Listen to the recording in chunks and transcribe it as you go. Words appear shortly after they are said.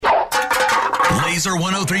Laser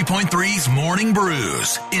 103.3's Morning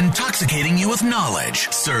Brews, intoxicating you with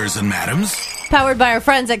knowledge, sirs and madams. Powered by our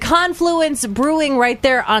friends at Confluence Brewing right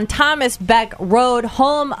there on Thomas Beck Road,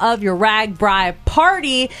 home of your RAGBRAI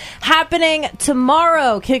party, happening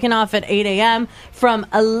tomorrow, kicking off at 8 a.m. from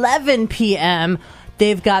 11 p.m.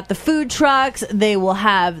 They've got the food trucks. They will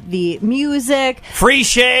have the music. Free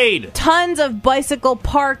shade. Tons of bicycle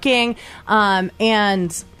parking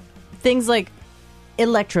and things like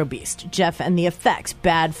Electro Beast, Jeff and the Effects,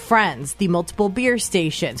 Bad Friends, the multiple beer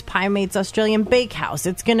stations, Pie Mates Australian Bakehouse.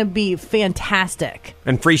 It's going to be fantastic.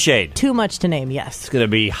 And free shade. Too much to name, yes. It's going to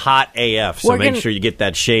be hot AF, so make sure you get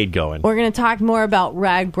that shade going. We're going to talk more about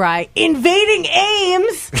RAGBRAI invading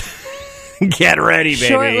Ames. Get ready, baby.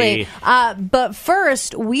 Shortly. But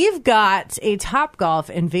first, we've got a Topgolf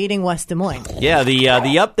invading West Des Moines. Yeah, the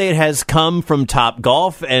update has come from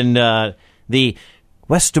Topgolf, and the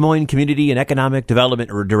West Des Moines Community and Economic Development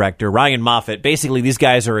Director, Ryan Moffett. Basically, these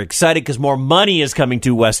guys are excited because more money is coming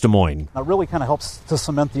to West Des Moines. It really kind of helps to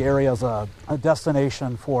cement the area as a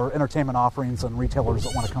destination for entertainment offerings and retailers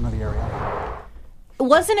that want to come to the area.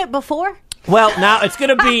 Wasn't it before? Well, now it's going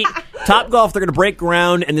to be Topgolf. They're going to break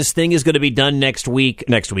ground, and this thing is going to be done next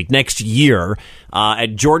year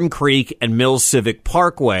at Jordan Creek and Mills Civic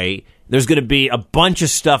Parkway. There's going to be a bunch of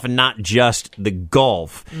stuff and not just the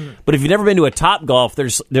golf. But if you've never been to a Topgolf,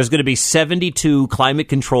 there's going to be 72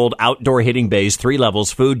 climate-controlled outdoor hitting bays, 3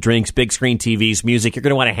 levels, food, drinks, big screen TVs, music. You're going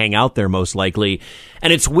to want to hang out there most likely.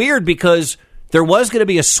 And it's weird because there was going to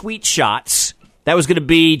be a Sweet Shots. That was going to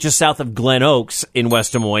be just south of Glen Oaks in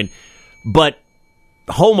West Des Moines. But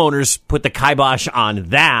homeowners put the kibosh on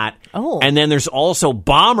that. Oh. And then there's also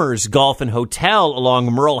Bombers Golf and Hotel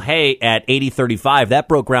along Merle Hay at 8035. That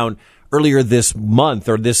broke ground earlier this month,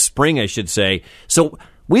 or this spring, I should say. So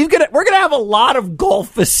we're going to have a lot of golf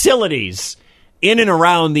facilities in and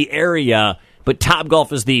around the area, but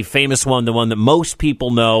Topgolf is the famous one, the one that most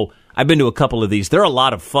people know. I've been to a couple of these. They're a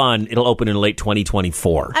lot of fun. It'll open in late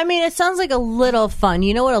 2024. I mean, it sounds like a little fun.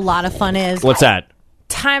 You know what a lot of fun is? What's that?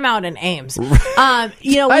 Time out in Ames. In Ames.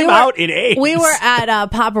 We were at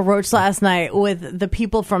Papa Roach last night with the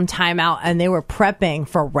people from Time Out, and they were prepping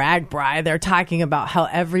for RAGBRAI. They're talking about how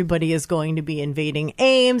everybody is going to be invading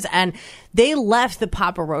Ames, and they left the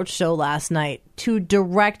Papa Roach show last night to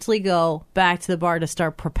directly go back to the bar to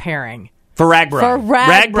start preparing. For RAGBRAI.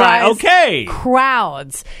 RAGBRAI's okay.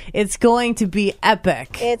 crowds. It's going to be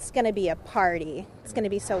epic. It's going to be a party. It's going to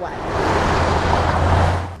be so wild.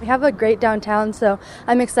 We have a great downtown, so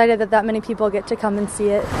I'm excited that many people get to come and see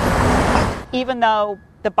it. Even though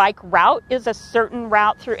the bike route is a certain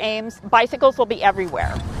route through Ames, bicycles will be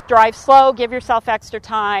everywhere. Drive slow, give yourself extra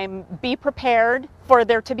time, be prepared for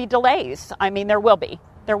there to be delays. I mean, there will be,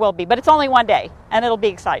 but it's only one day, and it'll be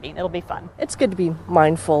exciting. It'll be fun. It's good to be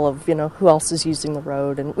mindful of, who else is using the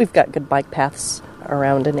road, and we've got good bike paths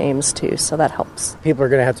around in Ames, too, so that helps. People are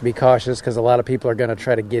going to have to be cautious because a lot of people are going to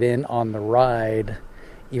try to get in on the ride,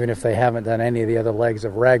 even if they haven't done any of the other legs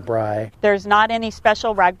of RAGBRAI. There's not any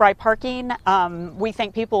special RAGBRAI parking. We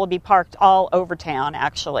think people will be parked all over town,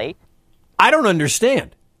 actually. I don't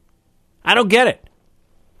understand. I don't get it.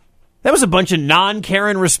 That was a bunch of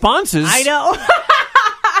non-Karen responses. I know.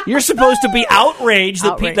 You're supposed to be outraged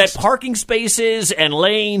that parking spaces and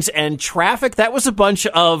lanes and traffic, that was a bunch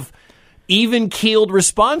of even-keeled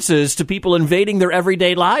responses to people invading their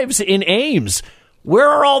everyday lives in Ames. Where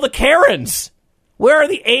are all the Karens? Where are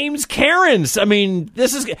the Ames Karens? I mean,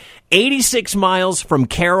 this is 86 miles from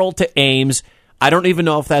Carroll to Ames. I don't even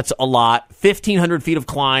know if that's a lot. 1,500 feet of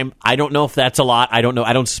climb. I don't know if that's a lot. I don't know.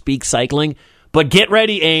 I don't speak cycling. But get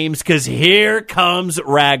ready, Ames, because here comes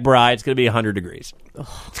RAGBRAI. It's going to be 100 degrees.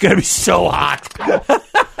 It's going to be so hot.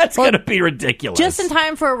 It's going to be ridiculous. Just in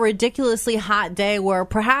time for a ridiculously hot day where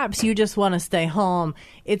perhaps you just want to stay home.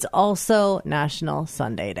 It's also National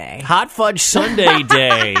Sunday Day. Hot Fudge Sunday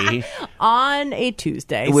Day. On a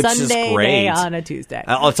Tuesday. Which Sunday is great. Day on a Tuesday.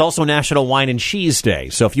 It's also National Wine and Cheese Day.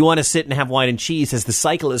 So if you want to sit and have wine and cheese as the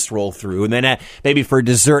cyclists roll through, and then maybe for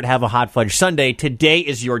dessert have a Hot Fudge Sundae, today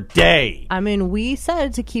is your day. I mean, we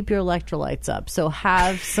said to keep your electrolytes up, so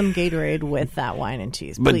have some Gatorade with that wine and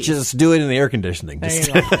cheese, please. But just do it in the air conditioning. There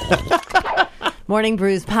you go. Morning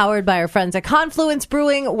Brews powered by our friends at Confluence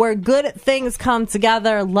Brewing, where good things come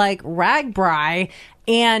together like RAGBRAI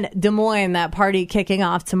and Des Moines. That party kicking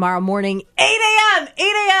off tomorrow morning, 8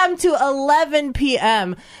 a.m. to 11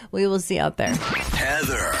 p.m. We will see out there.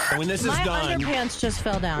 Heather. When this is My done. underpants just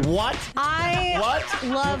fell down. What? I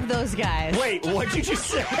love those guys. Wait, what did you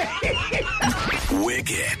say?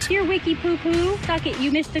 Wicket. Here, Wiki Poo Poo. Suck it.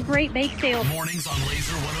 You missed the great bake sale. Mornings on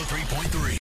Laser 103.3.